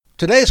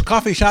Today's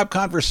Coffee Shop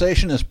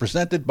Conversation is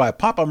presented by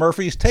Papa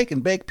Murphy's Take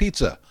and Bake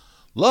Pizza.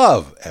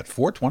 Love at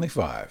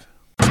 425.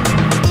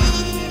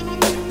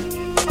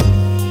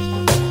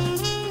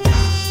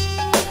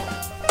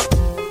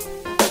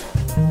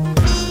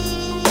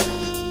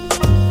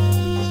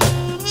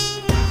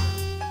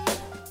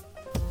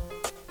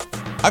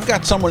 I've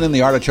got someone in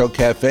the Artichoke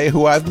Cafe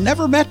who I've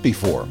never met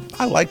before.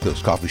 I like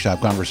those coffee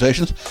shop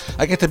conversations.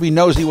 I get to be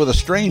nosy with a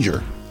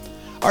stranger.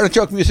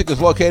 Artichoke Music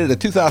is located at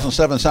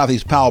 2007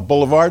 Southeast Powell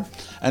Boulevard,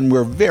 and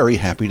we're very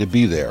happy to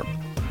be there.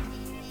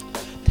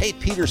 Tate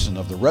Peterson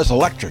of the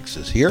Resurrectrix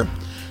is here.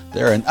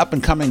 They're an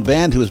up-and-coming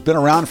band who has been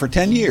around for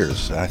 10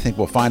 years. I think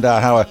we'll find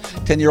out how a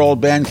 10-year-old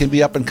band can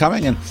be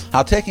up-and-coming and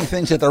how taking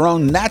things at their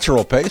own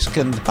natural pace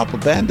can help a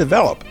band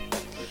develop.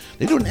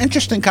 They do an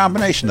interesting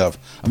combination of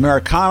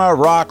Americana,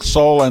 rock,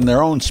 soul, and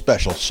their own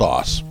special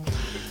sauce.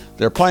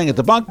 They're playing at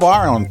the Bunk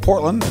Bar on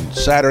Portland on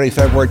Saturday,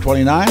 February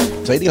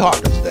 29, Sadie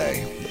Hawkins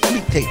Day.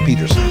 Meet Tate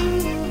Peterson.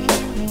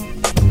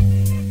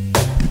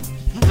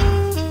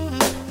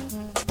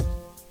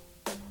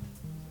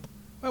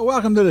 Well,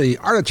 welcome to the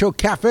Artichoke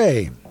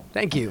Cafe.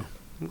 Thank you.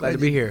 I'm glad to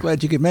be here.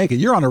 Glad you could make it.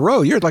 You're on the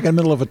road. You're like in the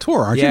middle of a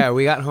tour, aren't you? Yeah,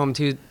 we got home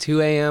 2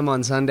 a.m.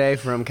 on Sunday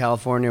from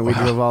California. We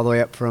drove all the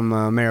way up from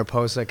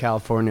Mariposa,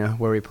 California,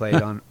 where we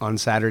played on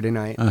Saturday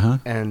night.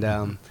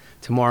 And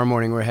tomorrow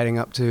morning we're heading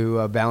up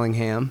to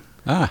Bellingham,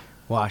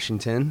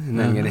 Washington, and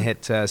then going to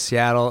hit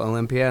Seattle,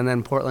 Olympia, and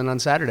then Portland on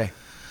Saturday.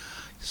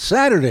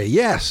 Saturday,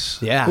 yes.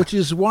 Yeah. Which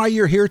is why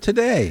you're here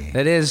today.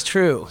 That is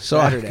true. So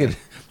Saturday.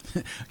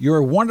 You're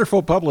a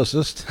wonderful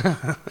publicist,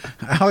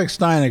 Alex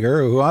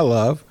Steiniger, who I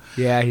love.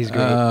 Yeah, he's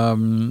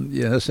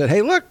great. Said,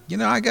 hey, look, the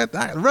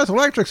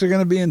Resurrectrix are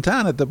going to be in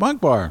town at the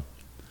Bunk Bar.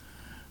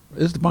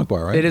 It's the Bunk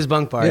Bar, right? It is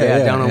Bunk Bar,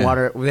 down on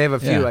Water. They have a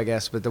few, Yeah. I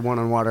guess, but the one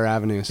on Water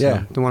Avenue,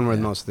 so the one where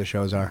most of the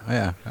shows are.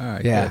 Yeah, all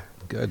right. Yeah.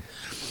 Good.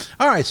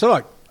 All right, so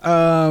look,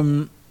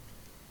 I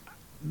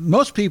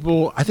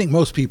think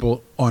most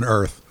people on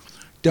Earth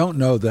don't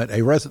know that the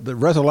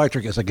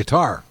Resurrectrix is a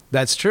guitar.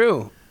 That's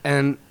true,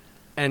 and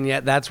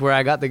yet that's where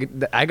I got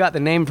the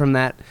name from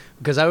that,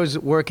 because I was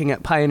working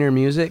at Pioneer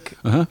Music.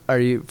 Are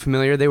you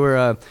familiar? They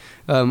were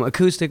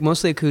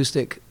mostly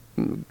acoustic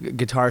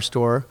guitar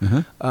store,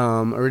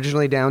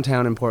 originally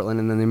downtown in Portland,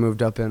 and then they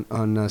moved up on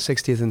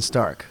 60th and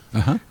Stark.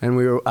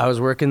 And I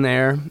was working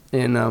there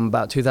in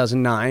about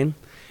 2009,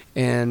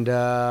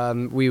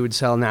 and we would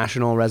sell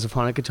National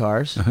Resophonic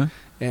guitars.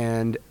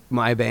 And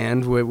my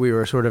band, we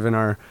were sort of in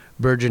our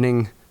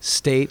burgeoning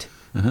state.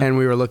 And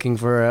we were looking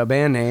for a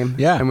band name,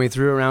 and we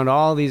threw around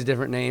all these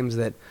different names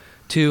that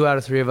 2 out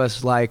of 3 of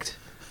us liked,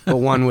 but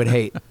 1 would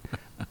hate.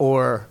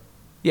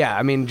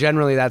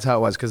 Generally that's how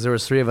it was, because there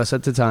was 3 of us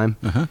at the time,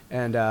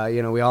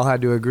 and we all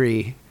had to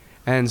agree.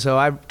 And so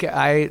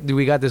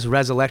we got this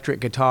Resurrectrix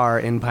guitar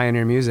in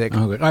Pioneer Music.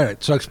 Oh, good. All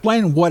right, so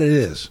explain what it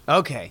is.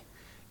 Okay,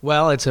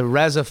 well, it's a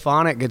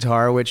Resophonic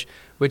guitar, which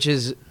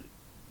is.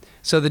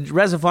 So the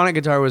Resophonic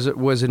guitar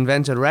was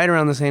invented right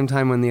around the same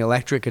time when the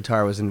electric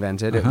guitar was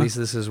invented. At least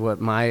this is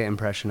what my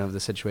impression of the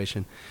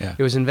situation. Yeah.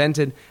 It was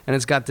invented, and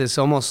it's got this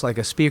almost like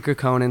a speaker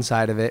cone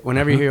inside of it.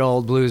 Whenever you hear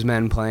old blues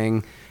men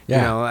playing,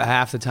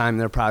 half the time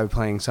they're probably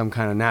playing some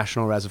kind of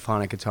National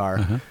Resophonic guitar.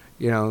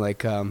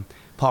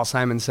 Paul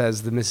Simon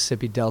says the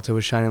Mississippi Delta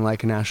was shining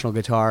like a national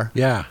guitar.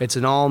 Yeah. It's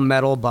an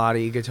all-metal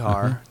body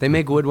guitar. They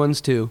make wood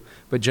ones too,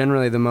 but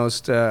generally the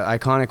most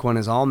iconic one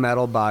is all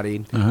metal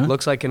bodied.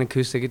 Looks like an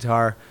acoustic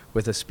guitar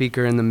with a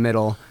speaker in the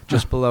middle,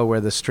 just below where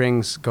the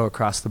strings go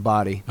across the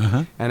body.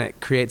 And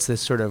it creates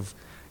this sort of,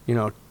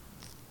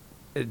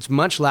 it's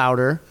much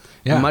louder,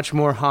 and much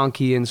more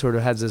honky, and sort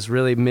of has this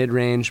really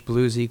mid-range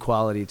bluesy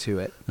quality to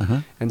it.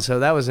 And so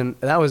that was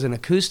an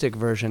acoustic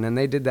version, and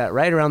they did that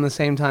right around the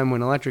same time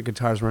when electric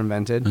guitars were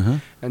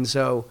invented. And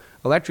so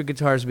electric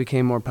guitars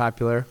became more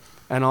popular,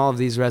 and all of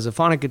these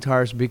Resophonic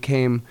guitars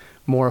became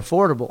more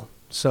affordable.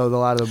 So a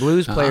lot of the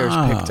blues players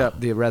picked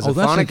up the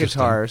Resophonic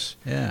guitars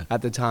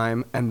at the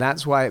time, and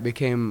that's why it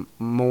became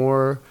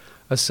more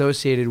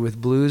associated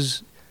with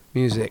blues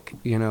music,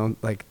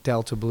 like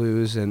Delta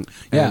blues and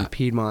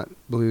Piedmont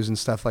blues and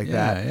stuff like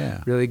that.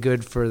 Yeah. Really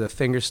good for the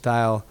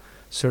fingerstyle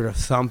sort of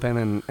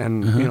thumping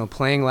and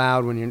playing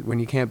loud when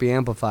you can't be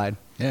amplified.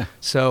 Yeah.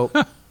 So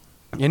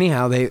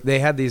anyhow, they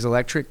had these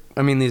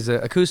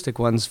acoustic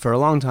ones for a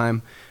long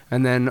time,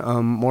 and then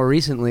more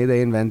recently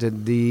they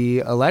invented the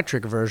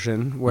electric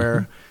version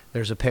where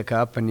there's a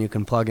pickup and you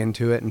can plug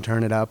into it and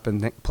turn it up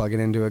and plug it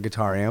into a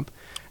guitar amp.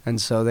 And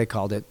so they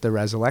called it the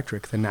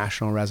Resurrectrix, the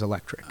National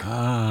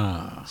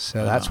Resurrectrix.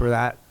 So that's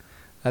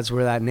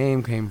where that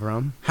name came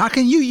from. How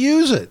can you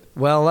use it?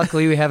 Well,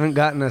 luckily we haven't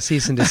gotten a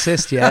cease and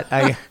desist yet.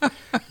 I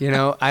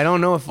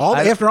don't know if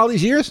after all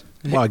these years.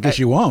 Well, I guess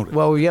you won't.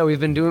 Well, yeah, we've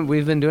been doing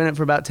it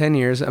for about 10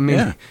 years. I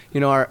mean,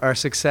 our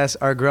success,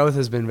 our growth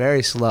has been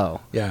very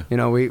slow. Yeah.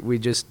 We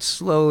just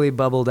slowly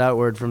bubbled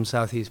outward from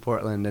Southeast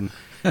Portland, and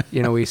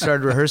we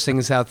started rehearsing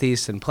in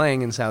Southeast and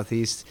playing in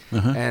Southeast,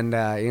 and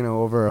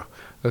over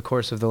the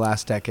course of the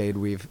last decade,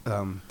 we've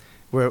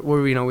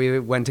we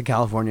went to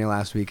California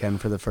last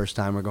weekend for the first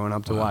time. We're going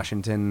up to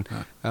Washington,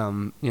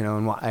 and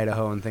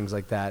Idaho and things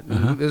like that.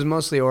 And it was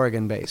mostly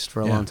Oregon based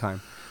for a long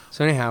time.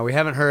 So anyhow, we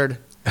haven't heard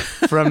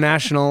from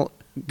National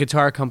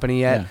Guitar Company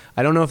yet.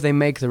 I don't know if they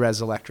make the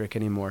Res Electric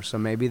anymore, so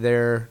maybe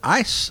they're...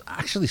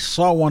 actually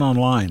saw one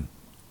online.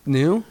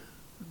 New?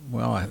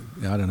 Well, I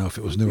don't know if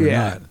it was new or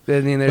not.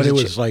 I mean, but it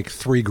was like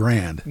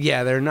 $3,000.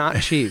 Yeah, they're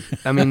not cheap.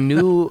 I mean,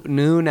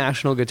 new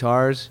National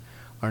guitars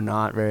are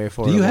not very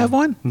affordable. Do you have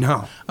one?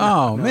 No.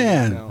 Oh,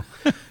 man. No.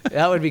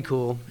 That would be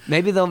cool.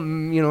 Maybe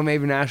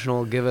maybe National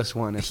will give us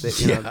one. If they,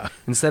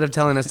 instead of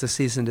telling us to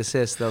cease and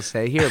desist, they'll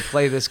say, "Here,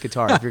 play this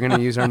guitar. If you're going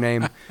to use our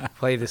name,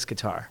 play this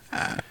guitar."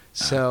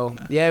 So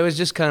yeah, it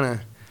just kind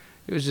of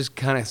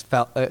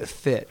felt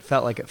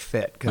like it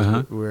fit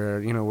because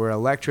we're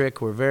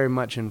electric. We're very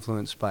much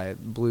influenced by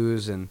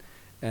blues and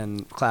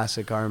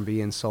classic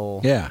R&B and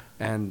soul. Yeah.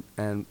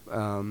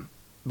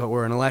 But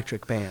we're an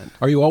electric band.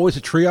 Are you always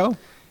a trio?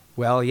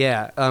 Well,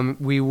 yeah.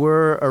 We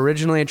were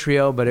originally a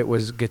trio, but it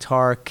was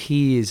guitar,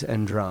 keys,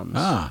 and drums.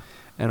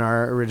 And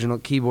our original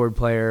keyboard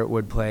player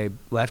would play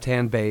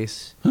left-hand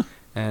bass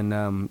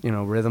and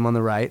rhythm on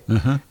the right.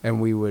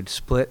 And we would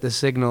split the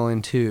signal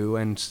in two,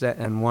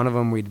 and one of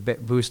them we'd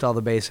boost all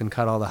the bass and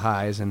cut all the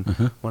highs, and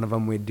one of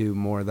them we'd do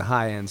more of the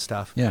high-end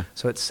stuff. Yeah.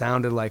 So it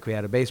sounded like we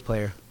had a bass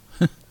player.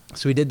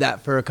 So we did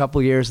that for a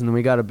couple years, and then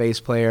we got a bass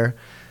player.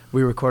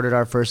 We recorded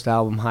our first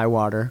album, High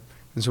Water.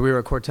 And so we were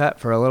a quartet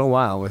for a little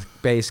while with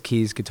bass,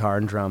 keys, guitar,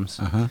 and drums.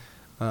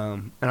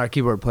 And our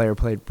keyboard player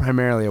played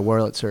primarily a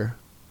Wurlitzer,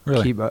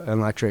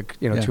 electric,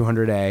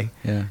 200A,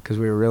 because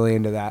we were really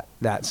into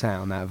that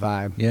sound, that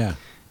vibe. Yeah.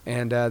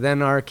 And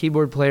then our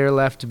keyboard player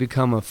left to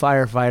become a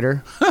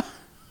firefighter.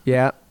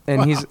 Yeah.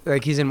 And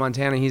he's in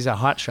Montana. He's a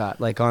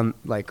hotshot, on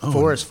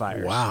forest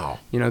fires. Wow.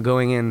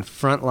 Going in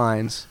front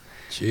lines.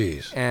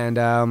 Jeez. And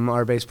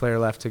our bass player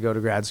left to go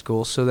to grad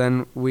school. So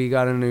then we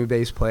got a new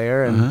bass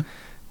player, and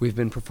we've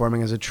been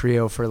performing as a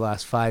trio for the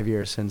last 5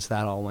 years since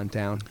that all went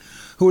down.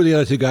 Who are the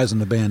other two guys in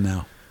the band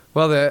now?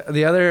 Well,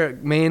 the other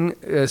main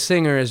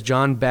singer is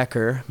John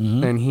Becker,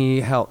 and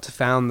he helped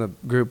found the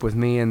group with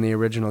me and the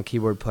original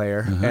keyboard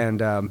player.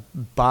 And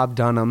Bob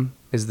Dunham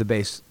is the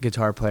bass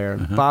guitar player.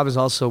 Bob is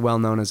also well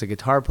known as a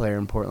guitar player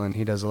in Portland.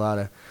 He does a lot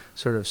of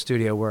sort of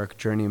studio work,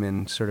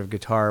 journeyman sort of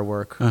guitar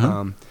work.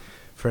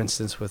 For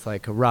instance, with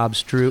Rob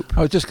Stroop.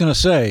 I was just gonna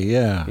say,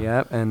 yeah.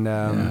 Yep,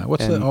 and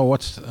what's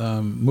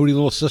Moody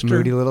Little Sister?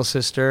 Moody Little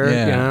Sister,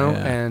 yeah.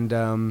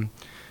 And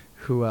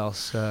who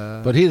else?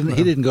 But he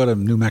didn't go to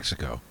New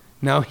Mexico.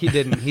 No, he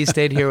didn't. He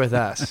stayed here with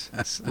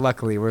us.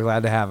 Luckily, we're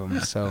glad to have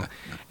him. So,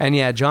 and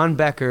yeah, John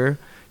Becker,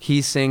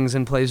 he sings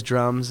and plays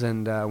drums,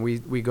 and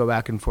we go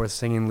back and forth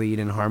singing lead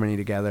and harmony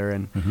together,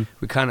 and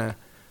we kind of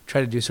try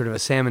to do sort of a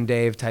Sam and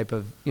Dave type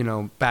of,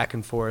 back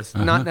and forth.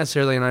 Not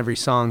necessarily in every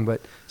song, but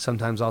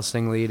sometimes I'll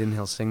sing lead and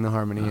he'll sing the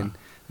harmony. And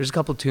there's a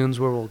couple tunes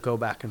where we'll go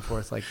back and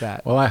forth like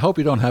that. Well, I hope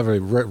you don't have a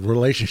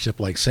relationship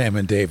like Sam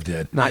and Dave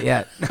did. Not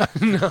yet.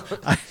 No.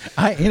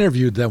 I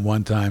interviewed them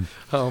one time.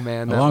 Oh,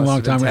 man. A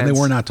long time, and they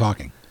were not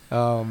talking.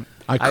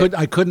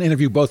 I couldn't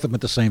interview both of them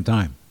at the same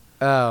time.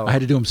 Oh, I had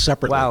to do them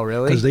separately. Wow,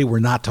 really? Because they were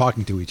not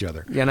talking to each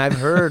other. Yeah, and I've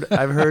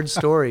heard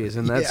stories,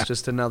 and that's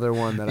just another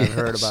one that I've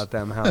heard about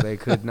them, how they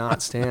could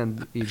not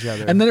stand each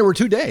other. And then there were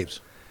two Daves.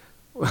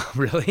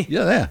 Really?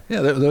 Yeah.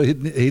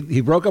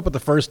 He broke up with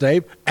the first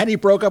Dave, and he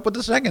broke up with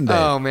the second Dave.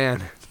 Oh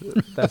man,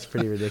 that's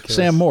pretty ridiculous.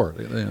 Sam Moore.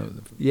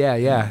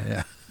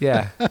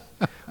 Yeah.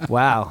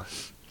 Wow,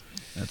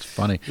 that's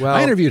funny. Well,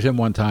 I interviewed him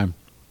one time.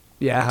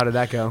 Yeah, how did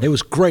that go? It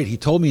was great. He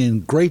told me in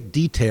great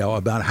detail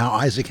about how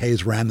Isaac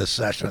Hayes ran the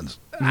sessions.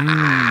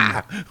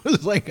 It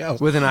was like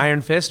with an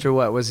iron fist, or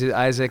what? Was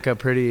Isaac a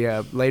pretty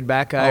laid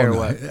back guy, or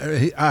what?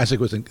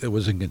 Isaac was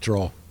in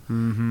control.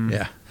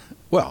 Yeah.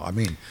 Well, I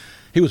mean,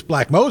 he was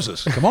Black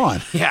Moses. Come on.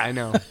 Yeah, I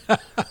know.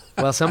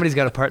 Well, somebody's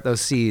got to part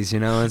those seas,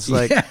 It's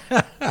like,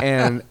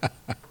 and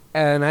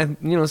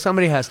I,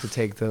 somebody has to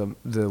take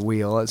the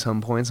wheel at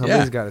some point.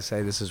 Somebody's got to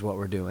say, "This is what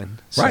we're doing."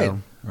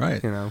 So,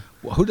 right.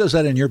 Well, who does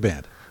that in your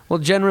band? Well,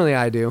 generally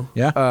I do.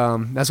 Yeah.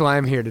 That's why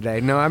I'm here today.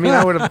 No, I mean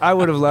I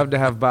would have loved to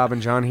have Bob and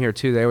John here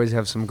too. They always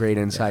have some great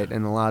insight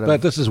and a lot of.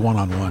 But this is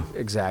one-on-one.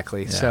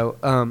 Exactly. Yeah.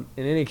 So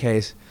in any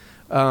case,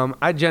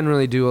 I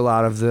generally do a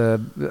lot of the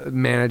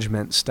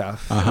management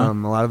stuff, a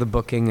lot of the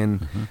booking,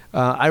 and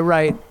I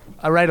write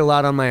a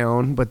lot on my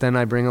own. But then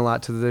I bring a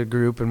lot to the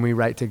group, and we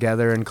write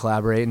together and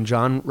collaborate. And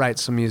John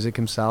writes some music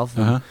himself.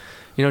 And,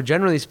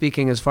 generally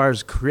speaking, as far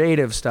as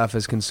creative stuff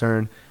is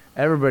concerned,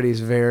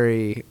 everybody's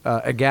very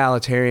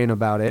egalitarian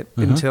about it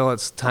until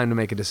it's time to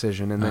make a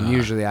decision, and then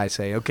usually I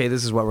say, "Okay,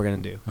 this is what we're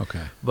going to do."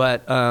 Okay.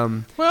 But I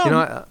why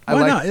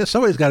not?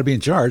 Somebody's got to be in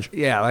charge.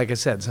 Yeah, like I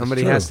said,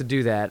 somebody has to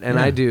do that, and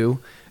I do.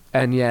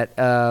 And yet,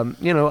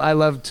 I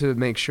love to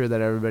make sure that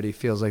everybody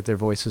feels like their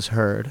voice is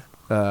heard.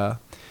 As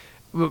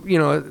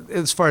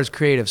far as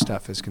creative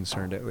stuff is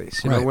concerned, at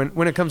least.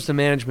 When it comes to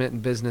management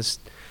and business,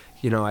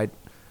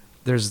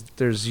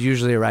 there's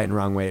usually a right and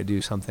wrong way to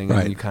do something,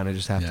 and you kind of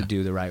just have to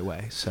do the right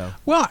way. So,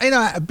 well,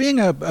 being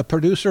a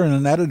producer and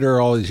an editor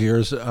all these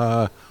years,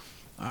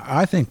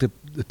 I think that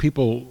the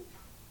people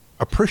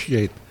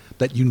appreciate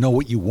that you know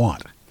what you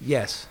want.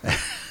 Yes.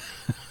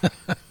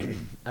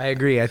 I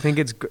agree. I think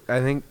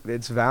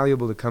it's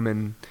valuable to come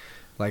in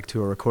like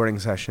to a recording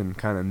session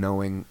kind of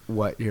knowing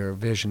what your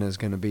vision is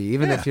going to be,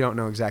 even if you don't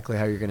know exactly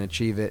how you're going to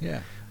achieve it.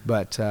 Yeah.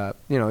 But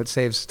it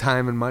saves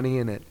time and money,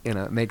 and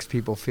it makes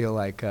people feel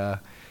like they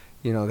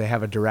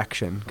have a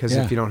direction, because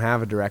if you don't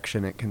have a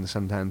direction, it can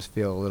sometimes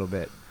feel a little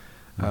bit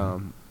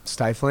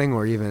stifling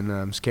or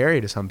even scary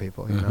to some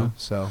people, you know.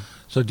 So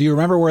do you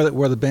remember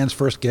where the band's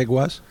first gig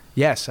was?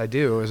 Yes, I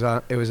do.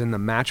 It was in the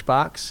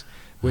Matchbox,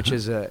 which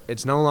is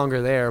it's no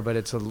longer there, but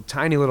it's a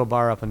tiny little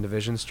bar up on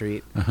Division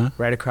Street,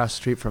 right across the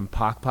street from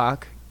Pok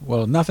Pok.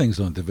 Well, nothing's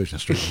on Division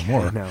Street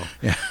anymore. No.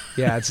 Yeah.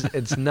 Yeah,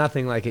 it's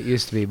nothing like it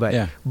used to be. But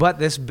Yeah. but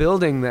this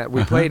building that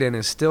we played in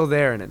is still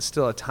there, and it's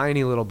still a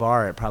tiny little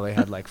bar. It probably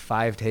had like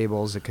 5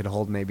 tables. It could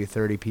hold maybe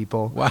 30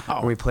 people. Wow.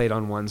 And we played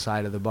on one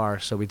side of the bar,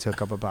 so we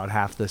took up about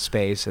half the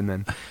space, and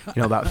then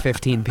about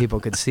 15 people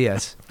could see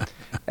us.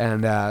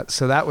 And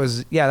so that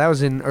was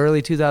in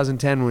early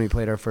 2010 when we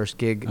played our first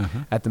gig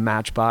at the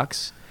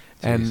Matchbox.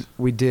 And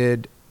we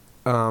did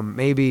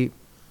maybe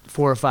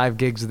 4 or 5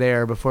 gigs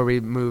there before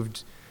we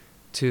moved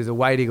to the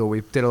White Eagle. We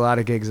did a lot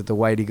of gigs at the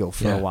White Eagle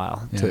for a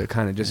while to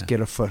kind of just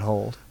get a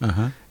foothold.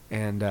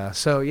 And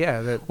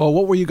well,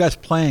 what were you guys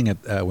playing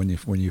at when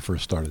you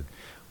first started?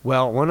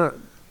 Well,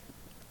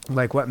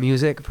 what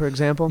music, for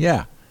example?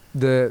 Yeah.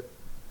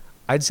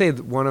 I'd say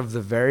one of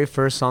the very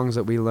first songs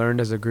that we learned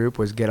as a group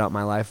was "Get Out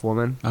My Life,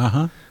 Woman."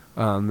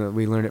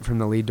 We learned it from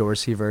the Lee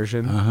Dorsey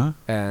version,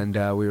 and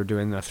we were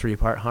doing the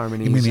 3-part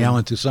harmonies. You mean the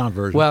Alan Toussaint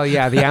version? Well,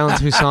 yeah, the Alan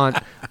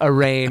Toussaint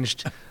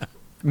arranged,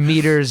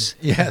 meters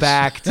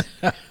backed,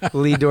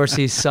 Lee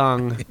Dorsey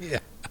sung,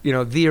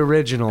 the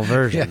original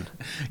version.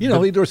 Yeah.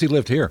 Lee Dorsey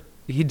lived here.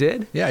 He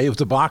did? Yeah, he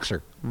was a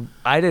boxer.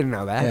 I didn't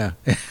know that.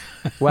 Yeah.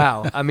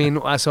 Wow. I mean,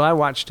 so I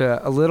watched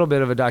a little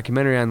bit of a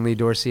documentary on Lee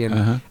Dorsey,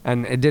 and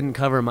it didn't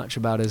cover much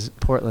about his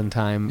Portland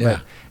time,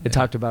 but it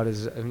talked about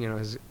his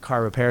his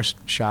car repair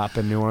shop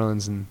in New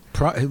Orleans, and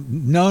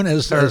known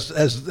as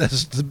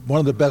one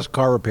of the best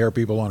car repair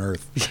people on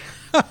earth.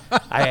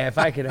 If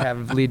I could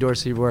have Lee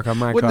Dorsey work on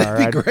my Wouldn't car,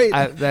 that be great?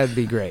 That'd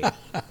be great.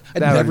 I'd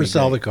never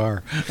sell the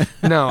car.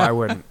 No, I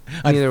wouldn't.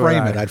 I'd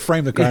frame it. I'd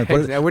frame the car. And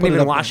put it, I wouldn't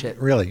even up, wash it.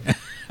 Really?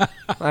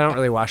 I don't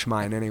really wash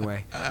mine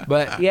anyway.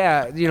 But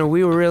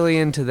we were really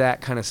into that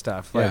kind of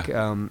stuff, like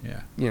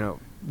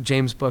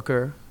James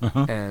Booker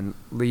and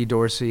Lee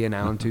Dorsey and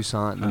Alan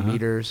Toussaint and the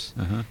Meters,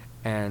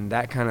 and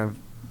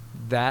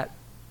that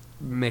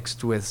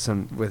mixed with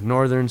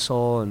Northern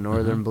soul and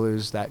Northern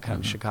blues, that kind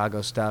of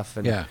Chicago stuff,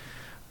 and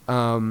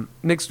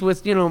mixed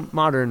with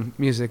modern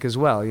music as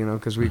well,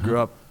 because we grew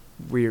up,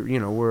 we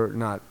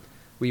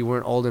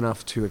weren't old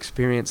enough to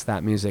experience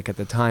that music at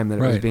the time that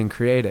it was being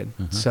created,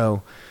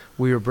 so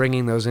we were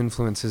bringing those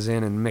influences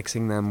in and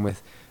mixing them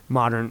with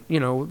modern,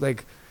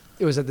 like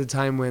it was at the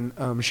time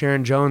when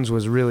Sharon Jones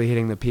was really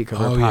hitting the peak of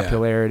her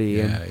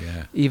popularity,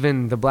 and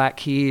even the Black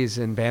Keys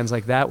and bands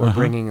like that were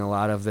bringing a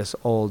lot of this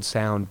old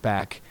sound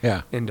back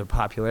into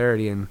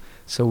popularity, and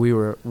so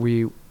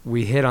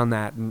we hit on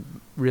that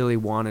and really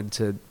wanted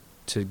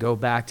to go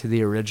back to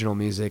the original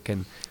music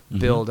and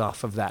build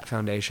off of that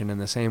foundation in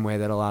the same way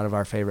that a lot of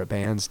our favorite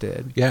bands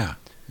did. Yeah.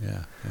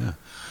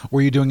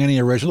 Were you doing any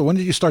original? When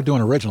did you start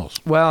doing originals?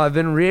 Well,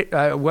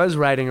 I was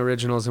writing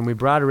originals, and we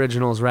brought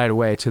originals right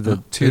away to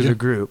the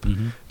group.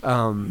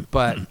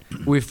 But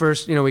we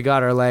first, we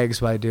got our legs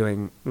by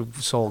doing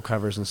soul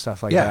covers and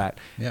stuff like that.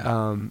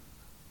 Yeah.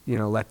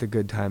 Let the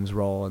Good Times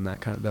Roll and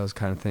those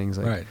kind of things,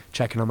 like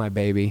Checking on My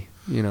Baby.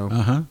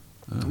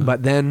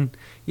 But then,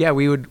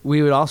 we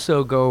would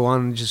also go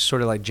on just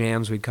sort of like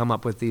jams. We'd come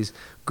up with these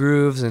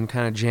grooves and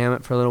kind of jam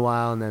it for a little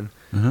while, and then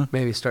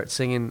maybe start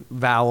singing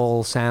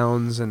vowel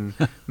sounds and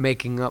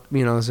making up,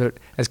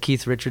 as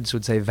Keith Richards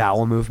would say,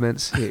 vowel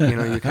movements.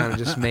 You kind of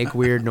just make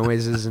weird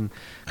noises and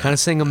kind of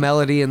sing a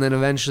melody, and then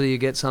eventually you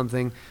get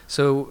something.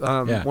 So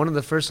one of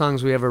the first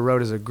songs we ever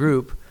wrote as a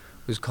group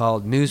was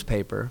called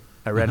Newspaper.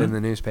 I read it in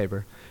the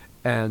newspaper,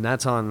 and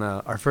that's on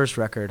our first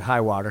record,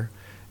 High Water.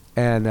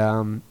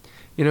 And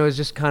it was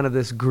just kind of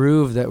this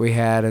groove that we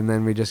had, and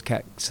then we just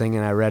kept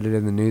singing, I read it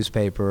in the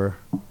newspaper,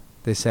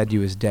 they said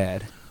you was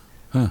dead.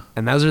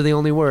 And those are the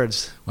only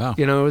words. Wow.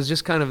 It was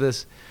just kind of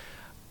this,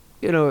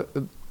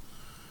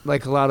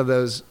 like a lot of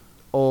those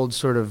old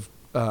sort of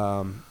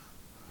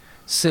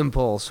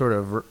simple sort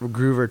of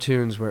groover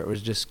tunes where it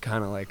was just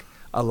kind of like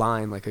a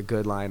line, like a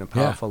good line, a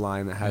powerful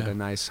line that had a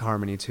nice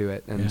harmony to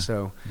it. And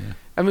so,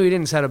 I mean, we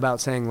didn't set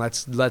about saying,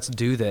 let's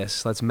do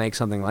this, let's make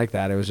something like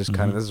that. It was just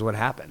kind of, this is what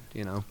happened,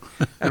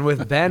 And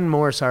with Ben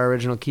Morse, our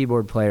original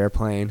keyboard player,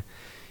 playing,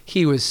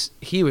 he was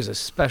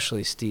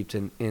especially steeped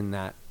in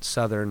that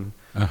southern.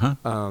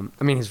 I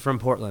mean, he's from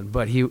Portland,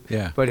 but he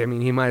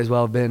might as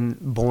well have been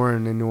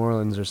born in New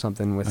Orleans or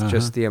something, with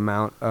just the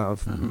amount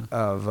of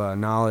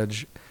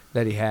knowledge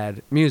that he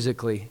had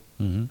musically.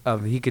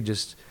 He could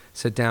just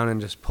sit down and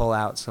just pull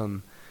out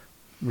some,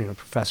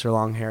 Professor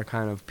Longhair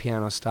kind of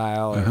piano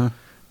style,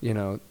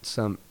 or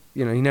some,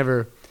 he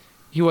never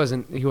he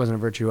wasn't a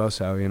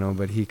virtuoso, you know,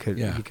 but he could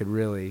Yeah. he could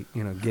really,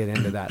 you know, get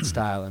into that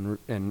style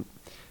and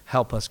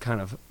help us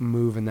kind of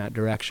move in that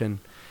direction.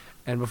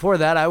 And before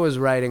that, I was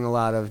writing a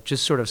lot of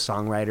just sort of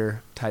songwriter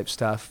type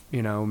stuff,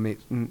 you know,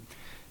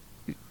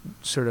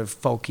 sort of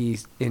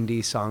folky indie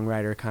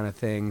songwriter kind of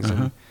things,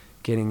 and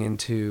getting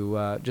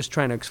into just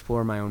trying to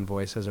explore my own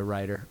voice as a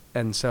writer.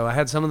 And so I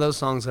had some of those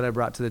songs that I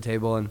brought to the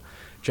table, and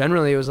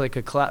generally it was like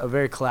a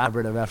very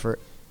collaborative effort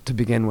to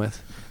begin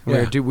with.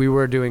 Yeah. We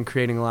were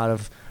creating a lot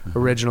of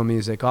original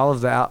music. All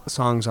of the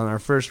songs on our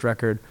first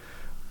record,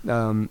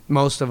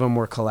 most of them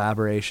were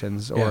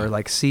collaborations or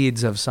like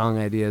seeds of song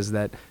ideas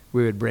that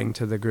we would bring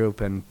to the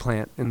group and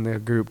plant in the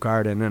group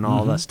garden, and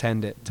all of us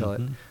tend it till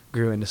it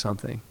grew into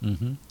something.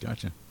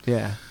 Gotcha.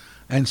 Yeah.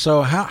 And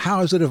so how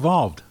has it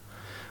evolved?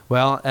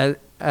 Well,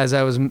 as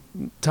I was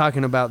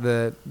talking about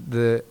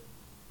the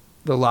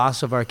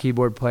loss of our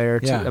keyboard player,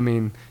 Yeah. I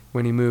mean,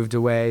 when he moved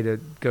away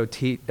to go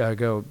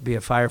be a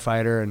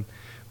firefighter, and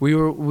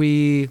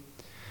we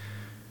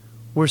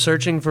were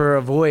searching for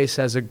a voice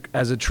as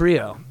a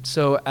trio.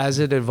 So as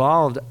it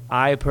evolved,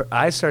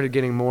 I started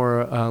getting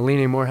more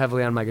leaning more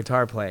heavily on my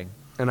guitar playing,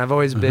 and I've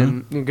always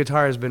been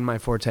guitar has been my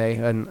forte,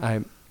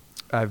 and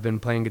I've been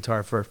playing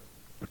guitar for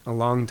a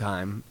long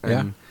time.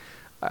 And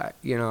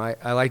you know,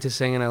 I like to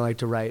sing and I like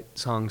to write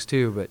songs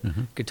too,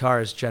 but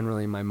guitar is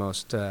generally my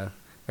most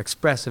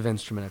expressive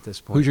instrument at this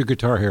point. Who's your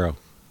guitar hero?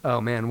 Oh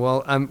man,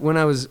 well, when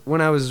I was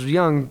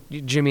young,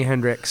 Jimi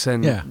Hendrix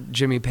and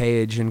Jimmy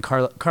Page and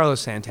Carlos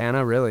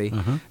Santana really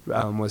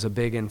was a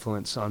big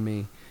influence on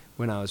me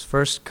when I was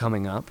first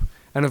coming up,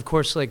 and of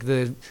course like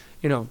the,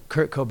 you know,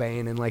 Kurt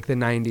Cobain and like the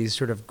 '90s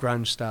sort of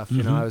grunge stuff.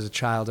 You know, I was a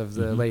child of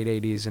the late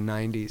 '80s and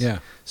 '90s,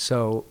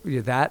 so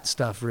that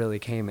stuff really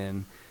came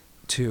in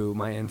to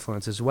my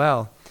influence as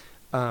well.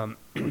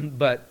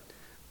 But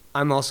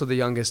I'm also the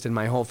youngest in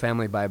my whole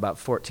family by about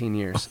 14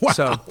 years. Wow.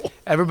 So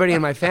everybody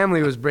in my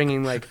family was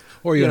bringing like...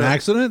 Were you an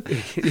accident?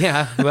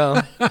 Yeah,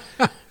 well,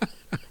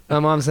 my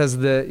mom says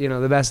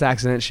the best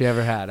accident she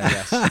ever had, I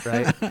guess,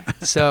 right?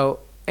 So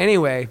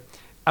anyway,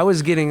 I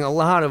was getting a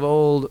lot of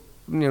old,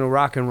 you know,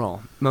 rock and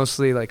roll,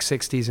 mostly like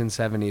 60s and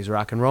 70s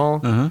rock and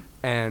roll.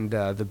 And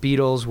the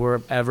Beatles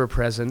were ever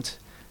present,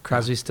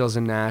 Crosby, Stills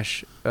and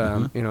Nash,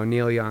 you know,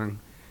 Neil Young,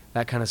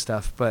 that kind of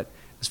stuff. But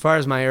as far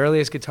as my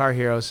earliest guitar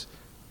heroes,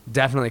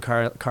 definitely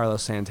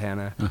Carlos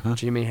Santana,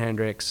 Jimi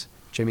Hendrix,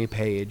 Jimmy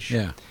Page.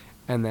 Yeah.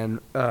 And then,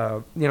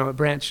 you know,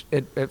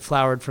 it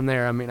flowered from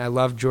there. I mean, I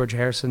loved George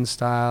Harrison's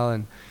style,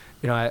 and,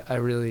 you know, I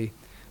really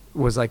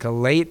was like a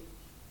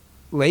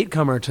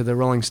latecomer to the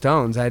Rolling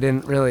Stones. I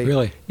didn't really...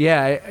 Really?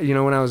 Yeah, you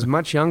know, when I was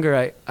much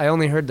younger, I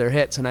only heard their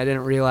hits, and I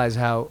didn't realize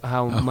how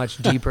much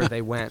deeper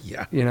they went,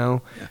 you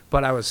know? Yeah.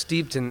 But I was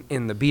steeped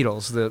in the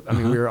Beatles. I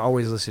mean, we were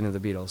always listening to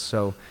the Beatles,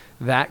 so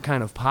that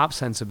kind of pop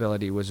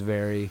sensibility was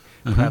very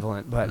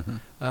prevalent. But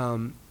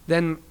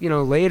then, you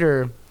know,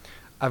 later...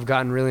 I've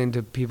gotten really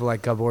into people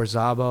like Gabor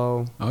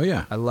Szabo. Oh,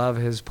 yeah. I love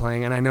his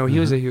playing. And I know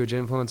he was a huge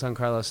influence on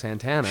Carlos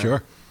Santana.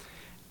 Sure.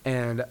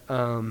 And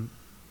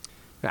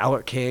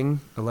Albert King.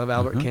 I love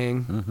Albert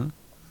King.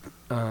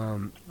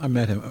 I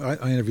met him.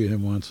 I interviewed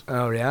him once.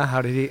 Oh, yeah?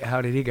 How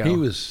did he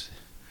go?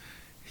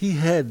 He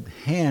had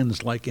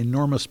hands like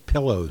enormous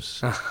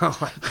pillows. Oh,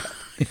 my God.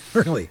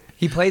 Really.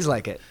 He plays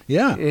like it.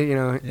 Yeah. You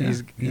know,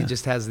 he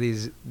just has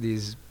these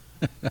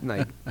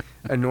like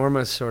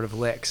enormous sort of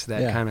licks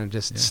that kind of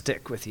just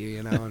stick with you,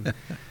 you know. And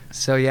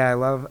so I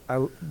love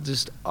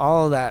just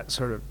all that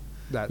sort of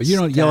that. But you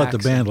don't yell at the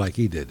band like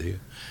he did, do you?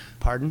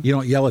 Pardon? You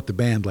don't yell at the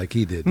band like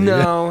he did, do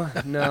no,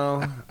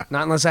 not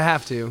unless I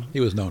have to. He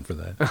was known for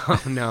that.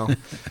 Oh no,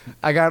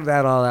 I got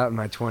that all out in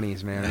my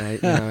 20s, man.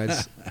 You know,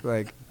 it's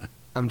like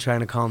I'm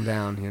trying to calm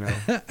down. You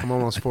know, I'm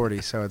almost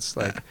 40, so it's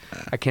like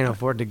I can't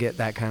afford to get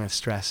that kind of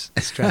stressed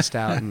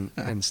out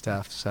and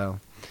stuff. So.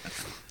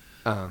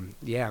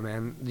 Yeah,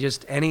 man.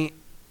 Just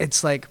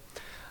it's like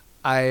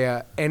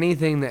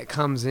anything that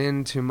comes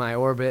into my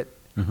orbit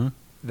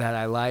that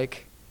I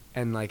like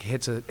and like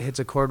hits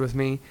a chord with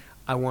me,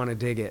 I want to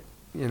dig it,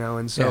 you know.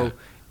 And so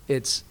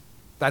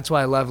that's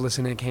why I love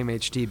listening to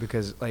KMHD,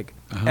 because like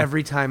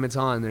every time it's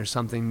on, there's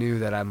something new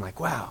that I'm like,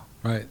 wow,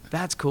 right,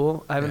 that's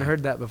cool. I haven't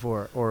heard that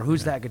before, or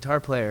who's that guitar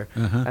player?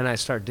 And I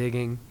start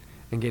digging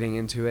and getting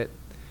into it.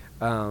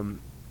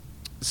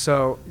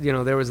 So, you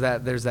know, there's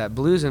that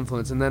blues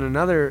influence. And then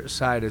another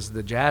side is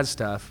the jazz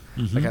stuff.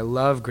 Like, I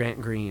love Grant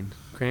Green.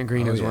 Grant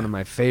Green is one of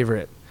my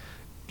favorite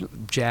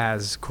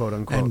jazz,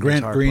 quote-unquote, and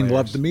Grant guitar Green players.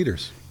 loved the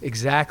meters.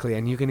 Exactly,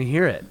 and you can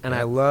hear it. And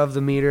I love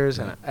the meters,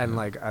 and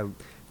like, I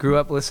grew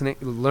up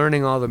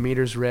learning all the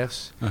meters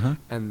riffs.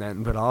 And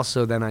then, but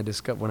also then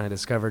when I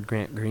discovered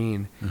Grant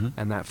Green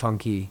and that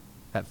funky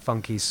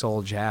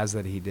soul jazz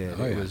that he did,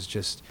 it was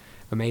just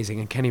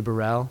amazing. And Kenny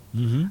Burrell,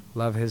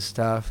 love his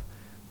stuff.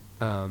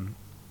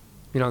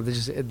 You know,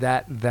 just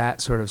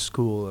that sort of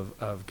school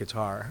of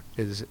guitar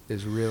is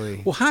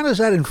really... Well, how does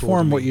that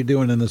inform what you're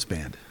doing in this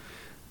band?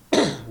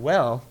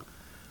 Well,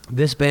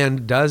 this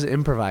band does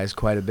improvise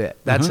quite a bit.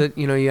 That's it.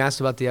 You know, you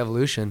asked about the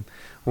evolution.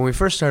 When we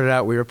first started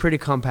out, we were pretty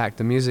compact.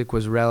 The music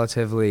was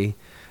relatively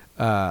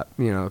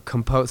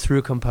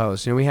through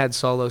compose. We had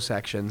solo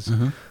sections,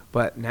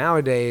 but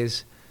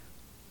nowadays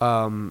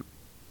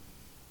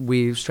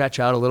we stretch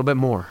out a little bit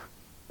more,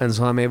 and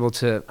so I'm able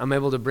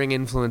to bring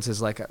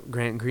influences like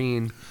Grant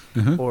Green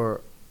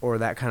or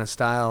that kind of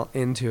style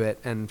into it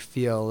and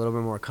feel a little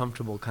bit more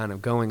comfortable kind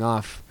of going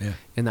off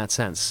in that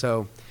sense.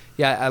 So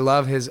yeah, I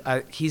love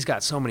he's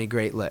got so many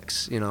great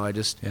licks.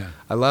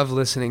 I love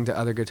listening to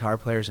other guitar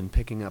players and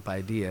picking up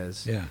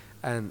ideas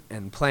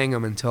and playing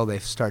them until they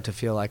start to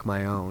feel like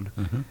my own.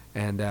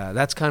 And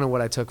that's kind of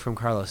what I took from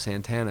Carlos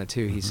Santana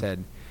too. He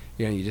said,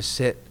 you just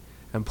sit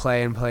and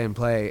play and play and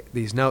play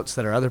these notes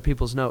that are other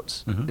people's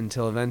notes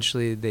until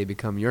eventually they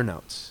become your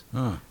notes.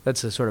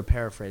 That's a sort of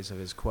paraphrase of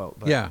his quote.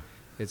 But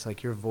it's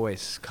like your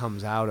voice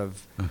comes out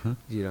of,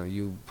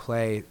 you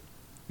play,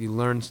 you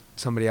learn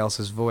somebody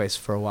else's voice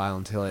for a while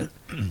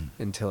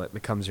until it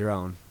becomes your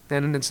own.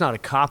 And it's not a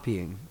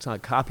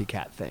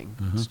copycat thing.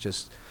 It's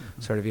just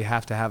sort of, you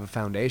have to have a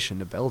foundation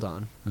to build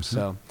on.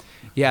 So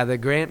yeah, the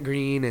Grant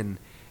Green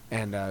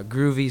and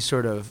groovy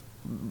sort of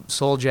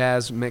soul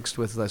jazz mixed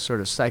with the sort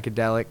of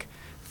psychedelic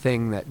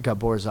thing that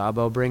Gabor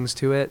Szabo brings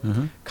to it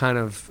kind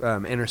of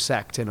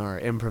intersect in our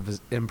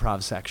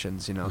improv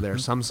sections. There are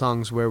some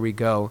songs where we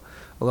go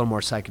a little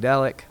more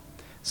psychedelic,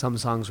 some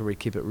songs where we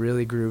keep it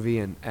really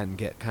groovy and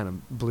get kind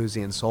of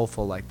bluesy and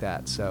soulful like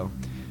that. So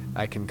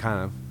I can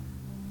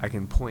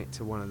point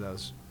to one of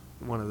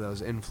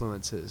those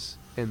influences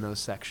in those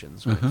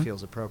sections when it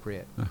feels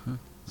appropriate.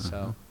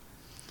 So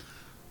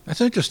that's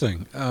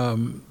interesting.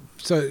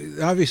 So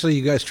obviously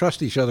you guys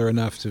trust each other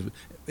enough to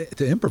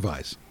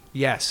improvise.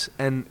 Yes,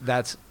 and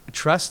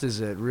trust is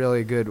a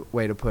really good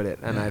way to put it,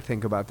 and I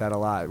think about that a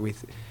lot.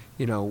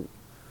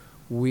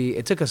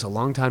 It took us a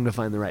long time to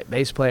find the right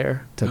bass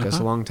player. It took us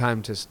a long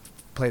time to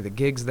play the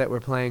gigs that we're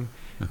playing,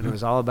 and it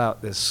was all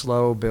about this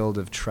slow build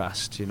of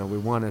trust.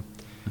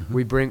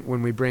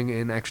 When we bring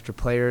in extra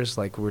players,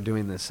 like we're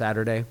doing this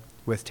Saturday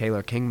with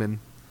Taylor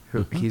Kingman,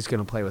 who he's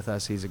going to play with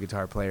us. He's a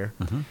guitar player.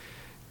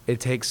 It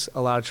takes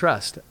a lot of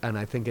trust, and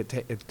I think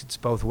it's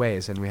both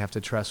ways, and we have to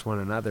trust one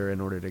another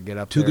in order to get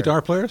up there. Two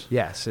guitar players?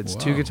 Yes, it's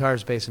 2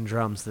 guitars, bass, and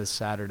drums this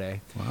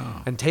Saturday.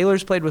 Wow. And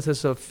Taylor's played with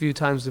us a few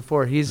times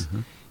before. He's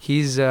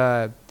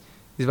about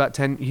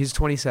 10. He's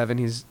 27.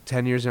 He's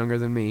 10 years younger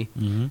than me,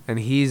 and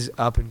he's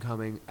up and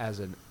coming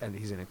and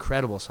he's an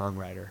incredible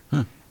songwriter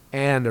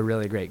and a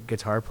really great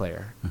guitar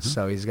player.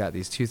 So he's got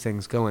these two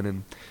things going,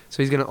 and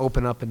so he's going to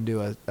open up and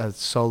do a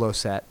solo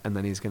set, and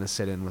then he's going to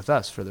sit in with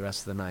us for the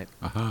rest of the night.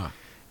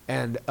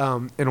 And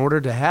in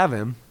order to have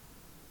him,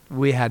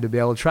 we had to be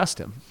able to trust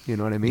him. You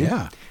know what I mean?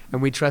 Yeah.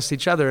 And we trust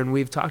each other, and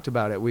we've talked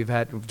about it. We've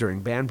had during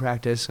band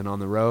practice and on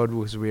the road,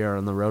 because we are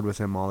on the road with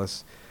him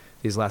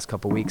these last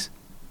couple weeks.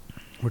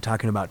 We're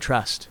talking about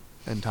trust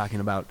and talking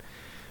about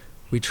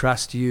we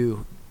trust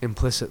you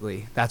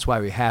implicitly. That's why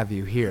we have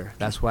you here.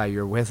 That's why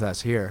you're with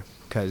us here,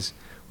 because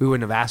we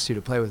wouldn't have asked you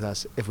to play with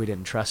us if we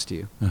didn't trust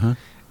you.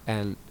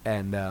 And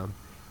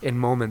in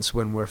moments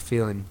when we're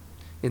feeling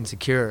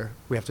insecure,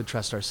 we have to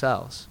trust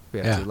ourselves. We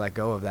have to let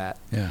go of that.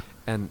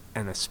 And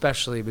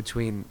especially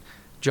between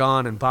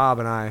John and Bob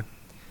and I,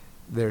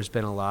 there's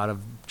been a lot of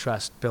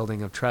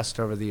building of trust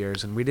over the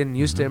years, and we didn't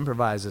used to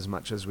improvise as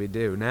much as we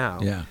do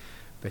now.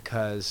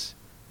 Because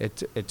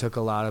it took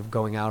a lot of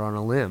going out on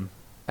a limb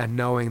and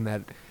knowing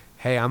that,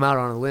 hey, I'm out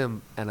on a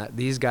limb and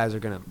these guys are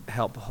going to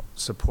help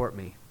support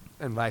me,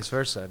 and vice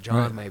versa.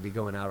 John may be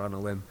going out on a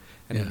limb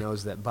and he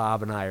knows that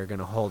Bob and I are going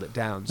to hold it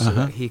down so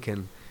that he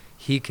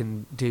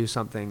can do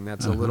something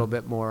that's a little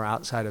bit more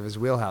outside of his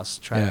wheelhouse,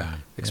 try to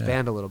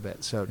expand a little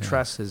bit. So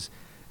trust is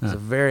a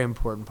very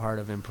important part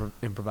of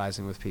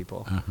improvising with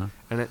people.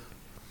 And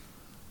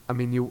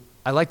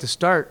I like to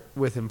start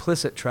with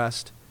implicit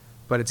trust,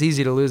 but it's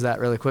easy to lose that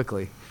really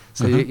quickly.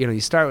 So you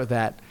start with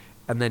that,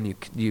 and then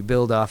you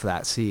build off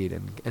that seed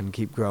and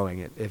keep growing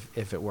it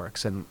if it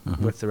works. And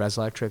with the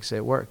Reselectrics,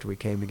 it worked. We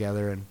came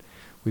together and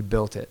we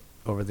built it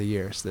over the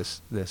years.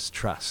 This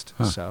trust.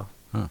 So.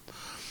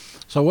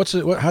 So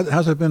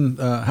how's it been?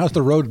 How's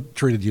the road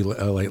treated you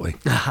lately?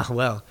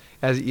 Well,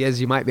 as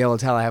you might be able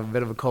to tell, I have a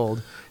bit of a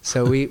cold.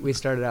 So we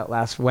started out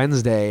last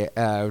Wednesday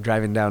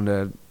driving down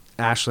to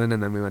Ashland,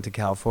 and then we went to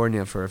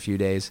California for a few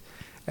days.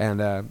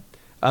 And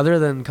other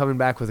than coming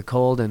back with a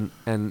cold and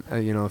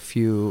a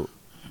few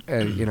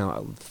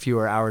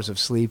fewer hours of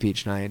sleep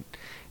each night,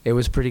 it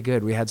was pretty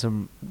good. We had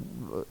some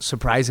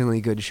surprisingly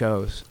good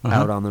shows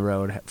out on the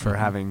road for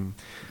having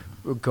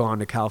gone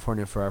to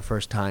California for our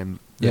first time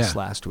this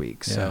last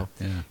week. So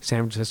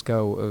San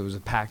Francisco, it was a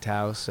packed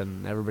house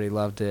and everybody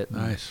loved it.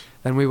 Nice.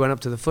 Then we went up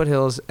to the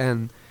foothills,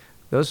 and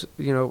those,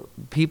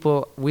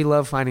 people, we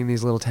love finding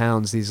these little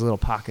towns, these little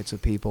pockets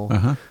of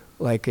people.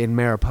 Like in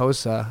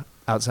Mariposa,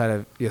 outside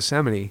of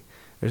Yosemite,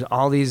 there's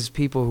all these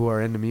people who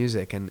are into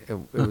music, and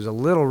it was a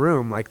little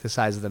room like the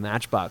size of the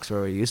Matchbox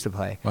where we used to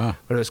play. Wow.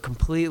 But it was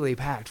completely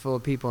packed full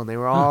of people, and they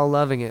were all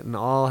loving it and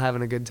all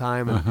having a good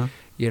time.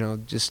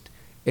 And, just,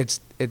 it's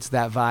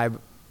that vibe.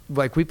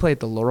 Like, we play at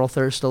the Laurel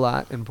Thirst a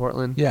lot in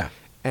Portland. Yeah.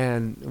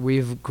 And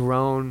we've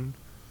grown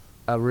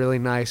a really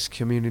nice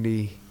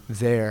community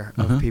there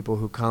of people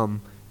who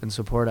come and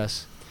support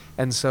us.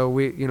 And so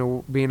we, you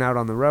know, being out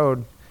on the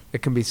road,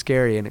 it can be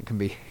scary and it can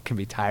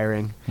be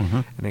tiring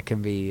and it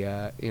can be,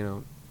 you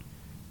know,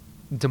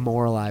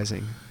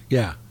 demoralizing.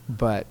 Yeah.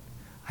 But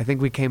I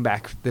think we came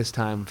back this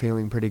time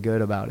feeling pretty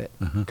good about it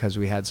because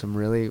we had some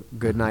really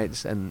good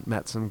nights and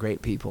met some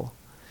great people.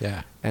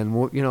 Yeah. And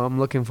you know, I'm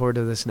looking forward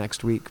to this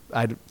next week.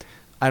 I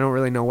don't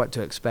really know what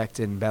to expect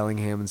in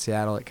Bellingham and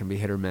Seattle. It can be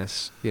hit or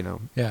miss, you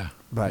know. Yeah.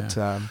 But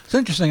it's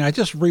interesting. I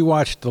just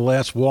rewatched The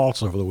Last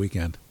Waltz over the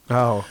weekend.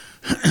 Oh,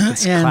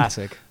 it's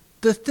classic.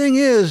 The thing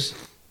is,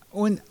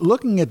 when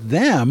looking at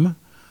them,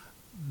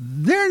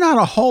 they're not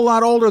a whole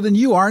lot older than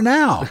you are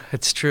now.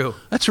 It's true.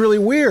 That's really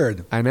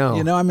weird. I know.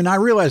 You know, I mean, I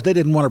realized they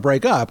didn't want to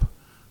break up.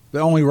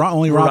 But only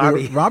Robbie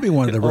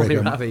wanted to break only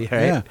up. Robbie,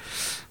 right? Yeah.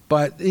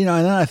 But, you know,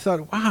 and then I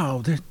thought,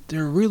 wow,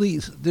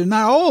 they're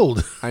not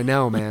old. I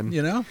know, man.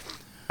 You know?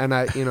 And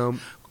Of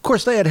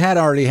course, they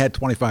already had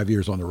 25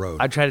 years on the road.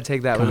 I try to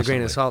take that with a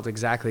grain of salt,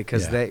 exactly,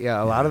 because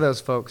a lot of those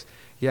folks,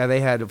 they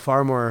had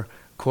far more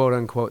quote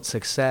unquote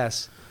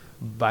success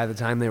by the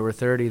time they were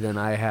 30 than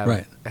I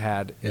have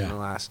had in the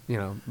last, you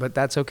know. But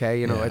that's okay,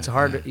 you know. It's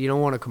hard. You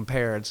don't want to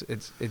compare.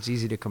 It's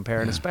easy to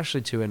compare, and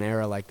especially to an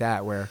era like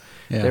that where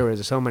there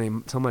was so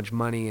much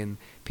money and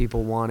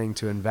people wanting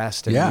to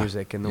invest in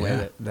music in the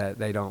way that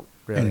they don't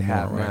really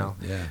have now.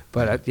 Yeah.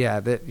 But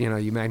you know,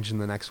 you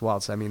mentioned The Next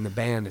Waltz. I mean, the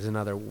band is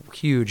another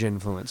huge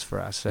influence for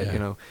us. You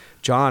know,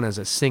 John is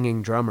a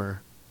singing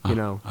drummer. You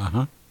know,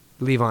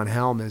 Levon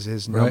Helm is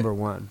his number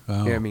one.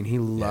 Oh. Yeah, I mean, he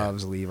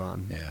loves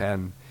Levon,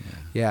 and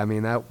I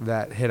mean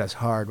that hit us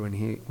hard when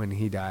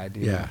he died.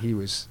 You know, he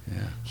was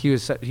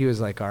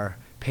like our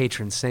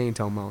patron saint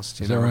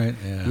almost. Is that right?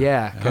 Yeah.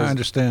 Yeah, I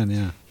understand.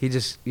 Yeah. He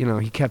just, you know,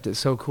 he kept it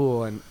so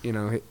cool, and you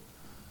know,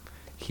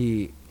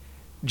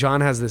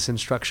 John has this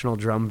instructional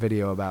drum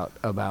video about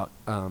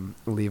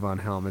Levon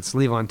Helm. It's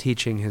Levon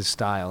teaching his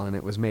style, and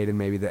it was made in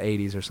maybe the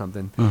 80s or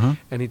something.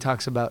 And he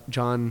talks about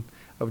John.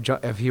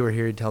 If he were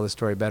here, he'd tell the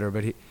story better.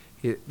 But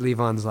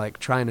Levon's like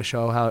trying to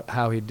show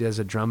how he does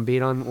a drum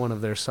beat on one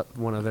of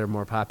their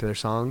more popular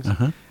songs,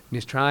 and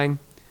he's trying, and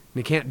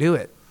he can't do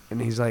it.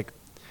 And he's like,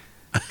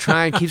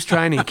 keeps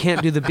trying, and he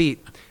can't do the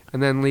beat.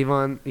 And then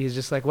Levon, he's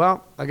just like,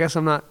 well, I guess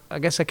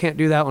I can't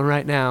do that one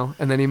right now.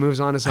 And then he moves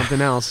on to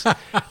something else.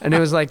 And it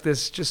was like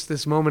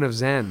this moment of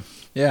zen.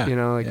 Yeah. You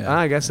know, like,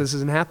 I guess this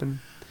isn't happening.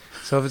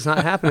 So if it's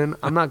not happening,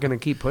 I'm not going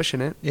to keep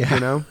pushing it, you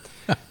know?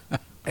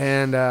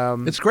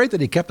 And it's great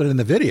that he kept it in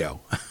the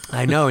video.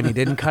 I know, and he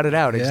didn't cut it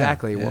out,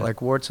 exactly, yeah.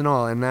 like warts and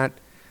all. And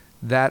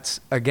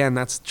that's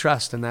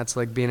trust, and that's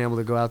like being able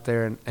to go out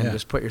there and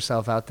just put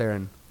yourself out there.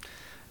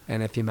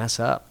 And if you mess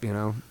up, you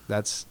know,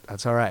 that's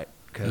all right,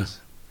 because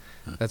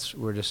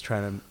we're just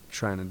trying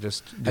to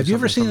just do. Have you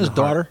ever seen his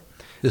daughter?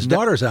 His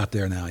daughter's out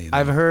there now. You know?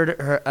 I've heard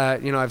her.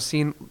 You know, I've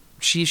seen.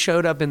 She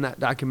showed up in that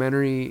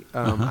documentary.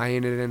 I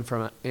ended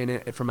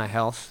it for my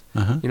health.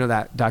 You know,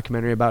 that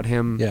documentary about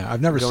him. Yeah,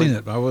 I've never seen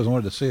it, but I always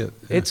wanted to see it.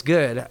 Yeah. It's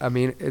good. I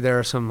mean, there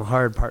are some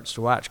hard parts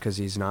to watch because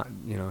he's not.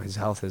 You know, his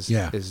health is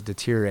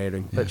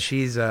deteriorating. But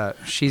she's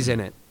in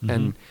it,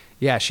 and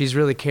she's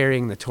really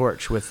carrying the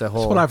torch with the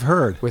whole. That's what I've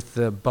heard. With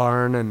the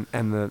barn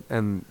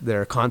and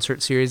their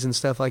concert series and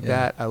stuff like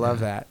that. I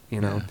love that.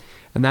 You know,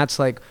 and that's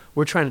like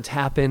we're trying to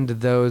tap into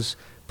those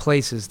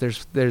places.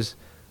 There's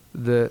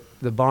the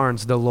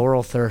barns, the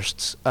Laurel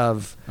Thirsts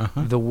of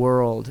the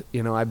world.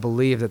 You know, I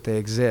believe that they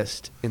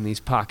exist in these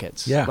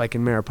pockets, like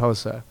in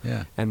Mariposa,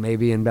 and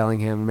maybe in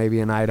Bellingham, maybe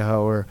in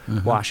Idaho or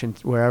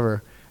Washington,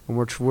 wherever. And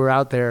we're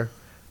out there,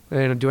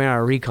 you know, doing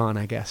our recon,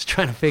 I guess,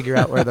 trying to figure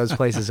out where those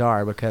places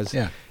are, because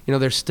you know,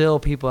 there's still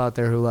people out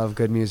there who love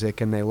good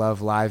music and they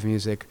love live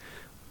music.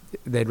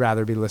 They'd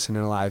rather be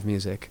listening to live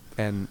music,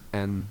 and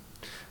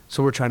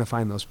so we're trying to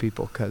find those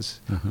people, because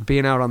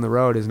being out on the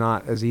road is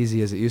not as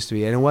easy as it used to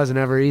be, and it wasn't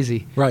ever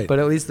easy. Right. But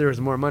at least there was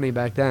more money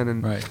back then,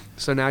 and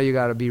so now you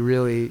got to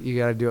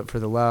do it for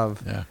the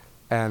love. Yeah.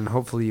 And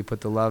hopefully you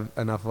put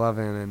enough love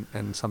in,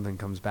 and something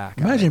comes back.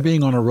 Imagine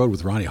being on a road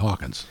with Ronnie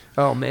Hawkins.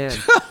 Oh man.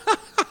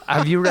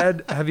 Have you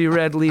read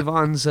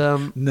Levon's?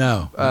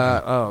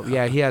 No.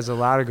 He has a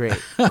lot of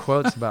great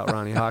quotes about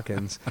Ronnie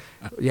Hawkins.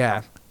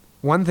 Yeah.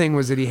 One thing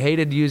was that he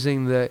hated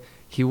using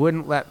he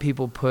wouldn't let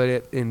people put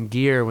it in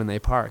gear when they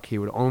park. He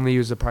would only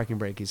use the parking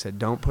brake. He said,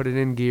 don't put it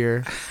in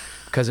gear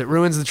because it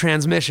ruins the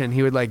transmission.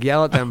 He would like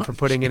yell at them for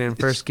putting it in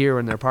first gear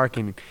when they're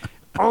parking.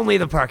 Only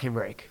the parking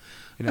brake.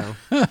 You know,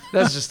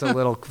 that's just a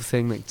little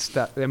thing that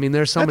stuff. I mean,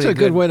 there's so many. That's a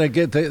good way to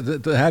get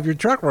to have your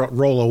truck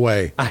roll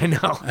away. I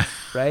know,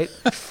 right?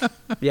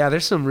 Yeah,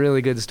 there's some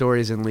really good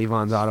stories in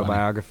Levon's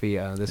autobiography,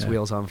 "This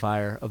Wheel's on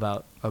Fire,"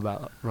 about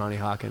Ronnie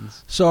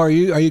Hawkins. So, are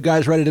you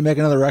guys ready to make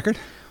another record?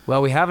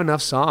 Well, we have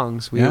enough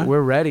songs.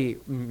 We're ready,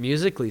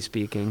 musically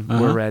speaking.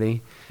 We're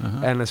ready,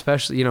 and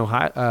especially, you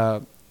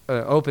know,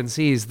 Open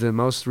Seas, the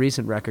most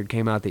recent record,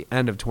 came out at the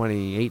end of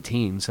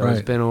 2018, so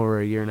it's been over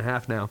a year and a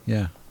half now.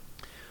 Yeah.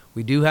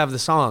 We do have the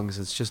songs.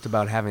 It's just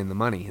about having the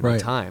money and the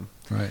time.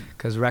 Right.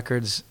 Because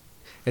records,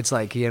 it's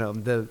like,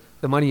 the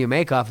money you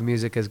make off of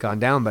music has gone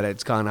down, but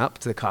it's gone up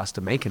to the cost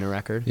of making a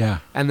record. Yeah.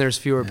 And there's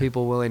fewer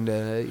people willing to,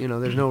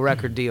 there's no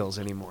record deals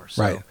anymore.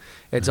 So Right.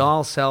 it's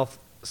all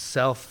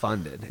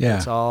self-funded. Yeah.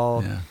 It's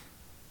all Yeah.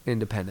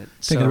 independent.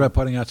 Thinking about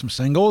putting out some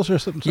singles or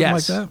something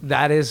Yes, like that?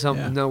 that is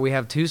something. Yeah. No, we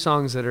have 2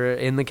 songs that are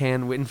in the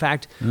can. In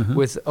fact,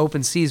 with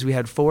Open Seas, we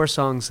had 4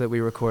 songs that we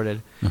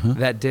recorded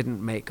that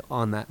didn't make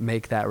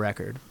that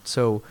record.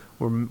 So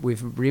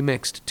we've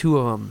remixed 2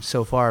 of them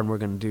so far, and we're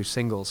going to do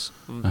singles.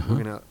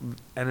 And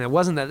it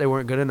wasn't that they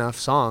weren't good enough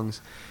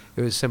songs.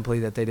 It was simply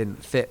that they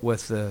didn't fit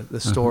with the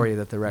story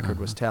that the record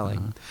was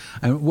telling.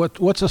 And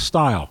what's a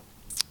style?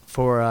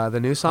 For the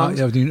new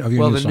songs? Of your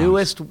well, new the songs.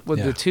 newest, with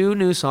Yeah. the 2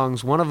 new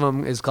songs, one of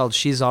them is called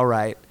She's All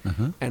Right,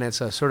 and it's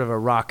a sort of a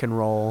rock and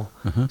roll,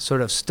 sort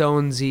of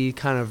Stonesy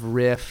kind of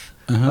riff,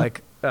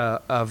 like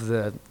of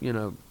the,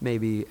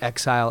 maybe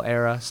Exile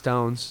era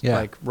Stones, Yeah.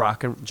 like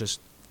rock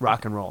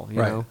and roll, you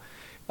Right.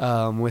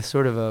 know, with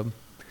sort of a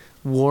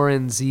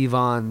Warren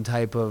Zevon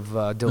type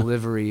of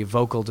delivery,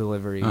 vocal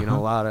delivery, a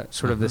lot of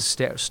sort of the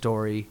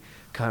story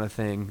kind of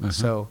thing.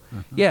 So,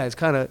 yeah, it's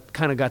kind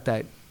of got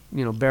that,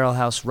 barrel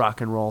house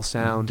rock and roll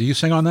sound. Do you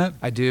sing on that?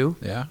 I do.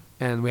 Yeah.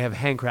 And we have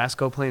Hank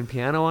Rasco playing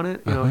piano on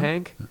it. You know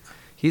Hank?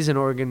 He's an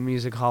Oregon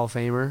Music Hall of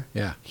Famer.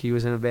 Yeah. He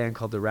was in a band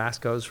called the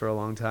Rascos for a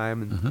long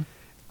time.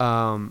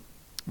 And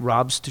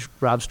Rob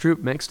Stroop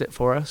mixed it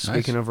for us, Nice.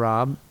 speaking of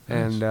Rob.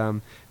 Nice.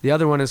 And the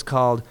other one is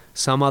called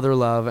Some Other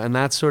Love, and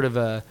that's sort of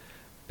a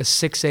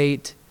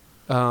 6/8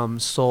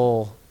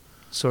 soul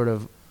sort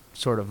of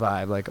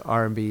vibe, like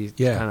R&B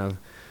Yeah. kind of,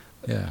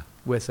 Yeah.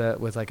 with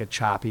like a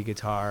choppy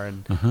guitar,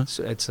 and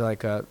so it's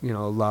like a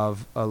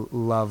love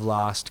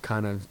lost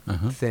kind of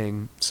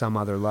thing. Some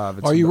Other Love.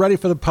 It's Are you ready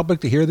for the public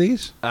to hear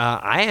these?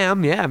 I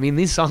am. Yeah. I mean,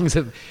 these songs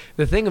have.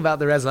 The thing about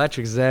the Res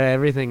Electrics is that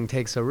everything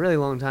takes a really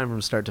long time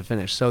from start to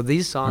finish. So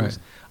these songs,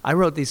 I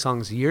wrote these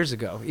songs years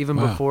ago, even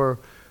Wow. before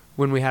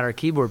when we had our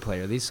keyboard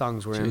player. These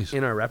songs were Jeez.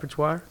 in our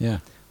repertoire, Yeah.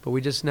 but we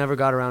just never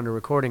got around to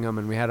recording them,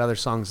 and we had other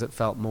songs that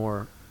felt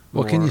more.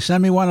 Well, can you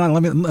send me one?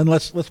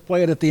 Let's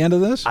play it at the end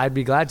of this. I'd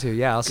be glad to.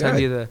 Yeah, I'll send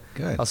Good, you the.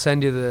 good. I'll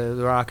send you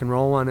the rock and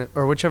roll one,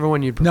 or whichever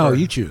one you prefer. No,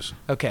 you choose.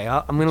 Okay,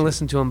 I'm going to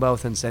listen to them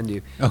both and send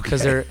you. Okay.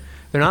 Because they're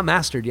not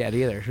mastered yet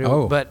either.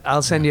 Oh. But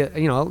I'll send you.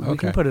 We Okay.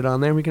 can put it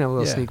on there. We can have a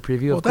little Yeah. sneak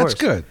preview. Well, of course.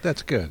 that's good.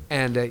 That's good.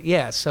 And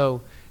so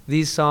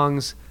these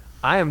songs,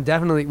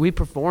 we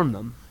perform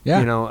them. Yeah.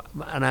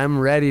 And I'm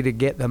ready to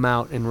get them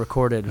out in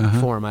recorded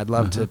form. I'd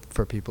love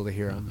for people to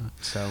hear them.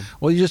 So.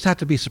 Well, you just have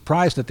to be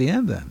surprised at the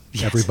end, then,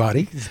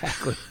 everybody.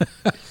 Exactly.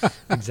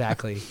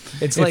 Exactly.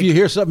 It's If like you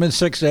hear something in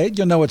 6/8,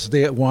 you'll know it's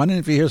the one, and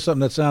if you hear something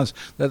that sounds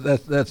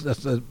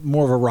that's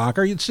more of a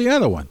rocker, you'd see the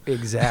other one.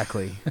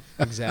 Exactly.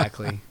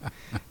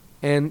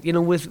 And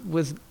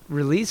with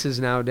releases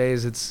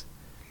nowadays, it's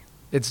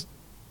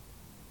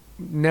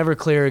never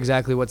clear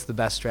exactly what's the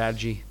best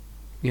strategy.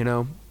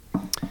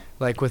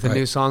 Like with a Right.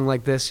 new song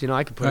like this,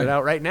 I could put Right. it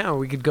out right now.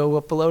 We could go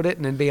upload it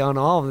and then be on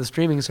all of the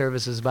streaming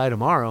services by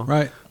tomorrow.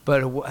 Right.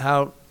 But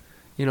how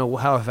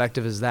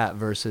effective is that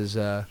versus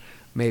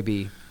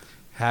maybe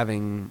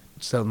having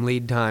some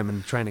lead time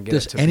and trying to get it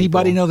Does to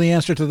anybody people? know the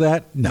answer to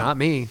that? No. Not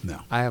me. No.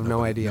 I have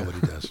no idea.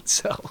 Nobody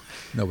does.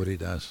 Nobody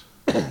does.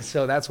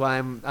 So that's why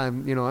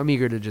I'm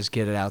eager to just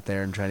get it out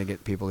there and try to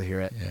get people to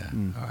hear it. Yeah.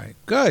 All right.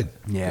 Good.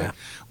 Yeah. Good.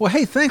 Well,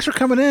 hey, thanks for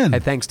coming in. Hey,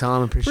 thanks,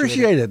 Tom.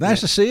 Appreciate it. Nice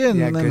to see you, and,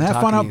 Yeah, and good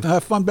have fun talking to you.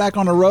 have fun back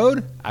on the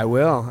road, I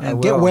will.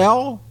 and get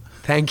well.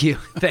 Thank you.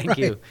 Thank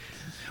you.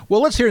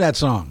 Well, let's hear that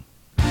song.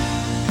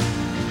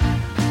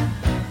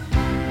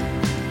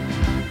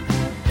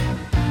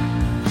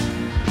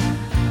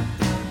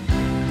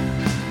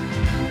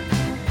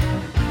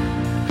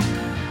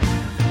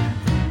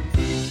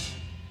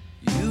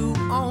 You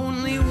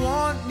only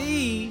want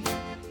me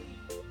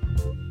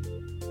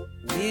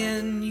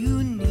when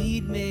you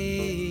need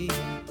me.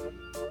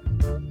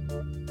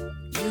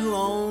 You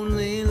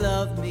only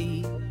love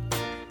me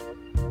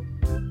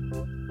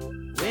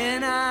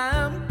when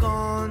I'm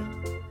gone.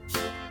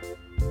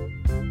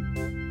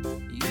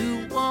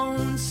 You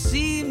won't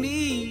see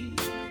me,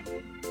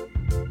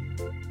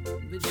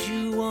 but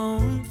you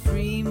won't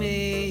free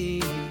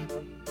me.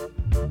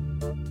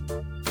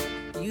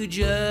 You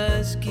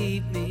just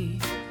keep me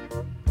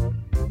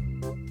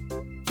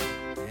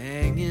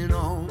hanging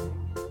on.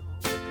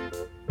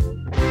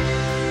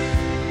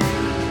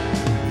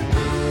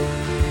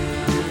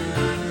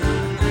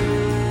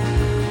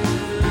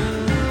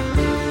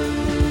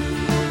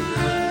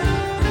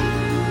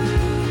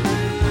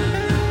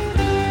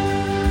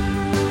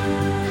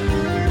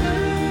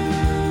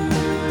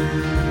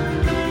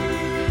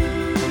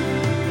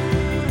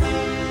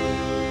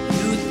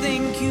 You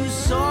think you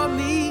saw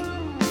me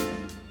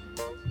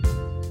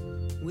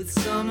with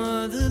some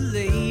other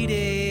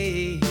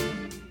lady.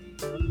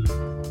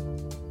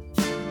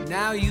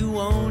 Now you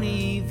won't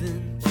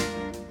even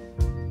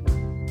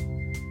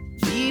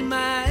be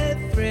my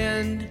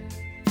friend.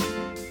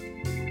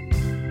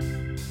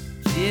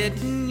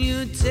 Didn't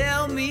you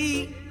tell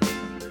me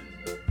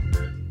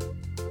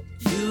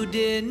you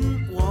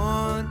didn't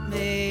want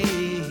me?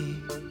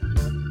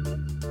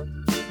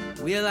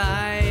 will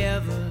I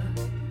ever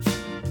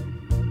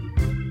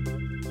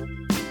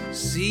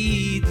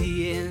see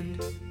the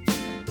end?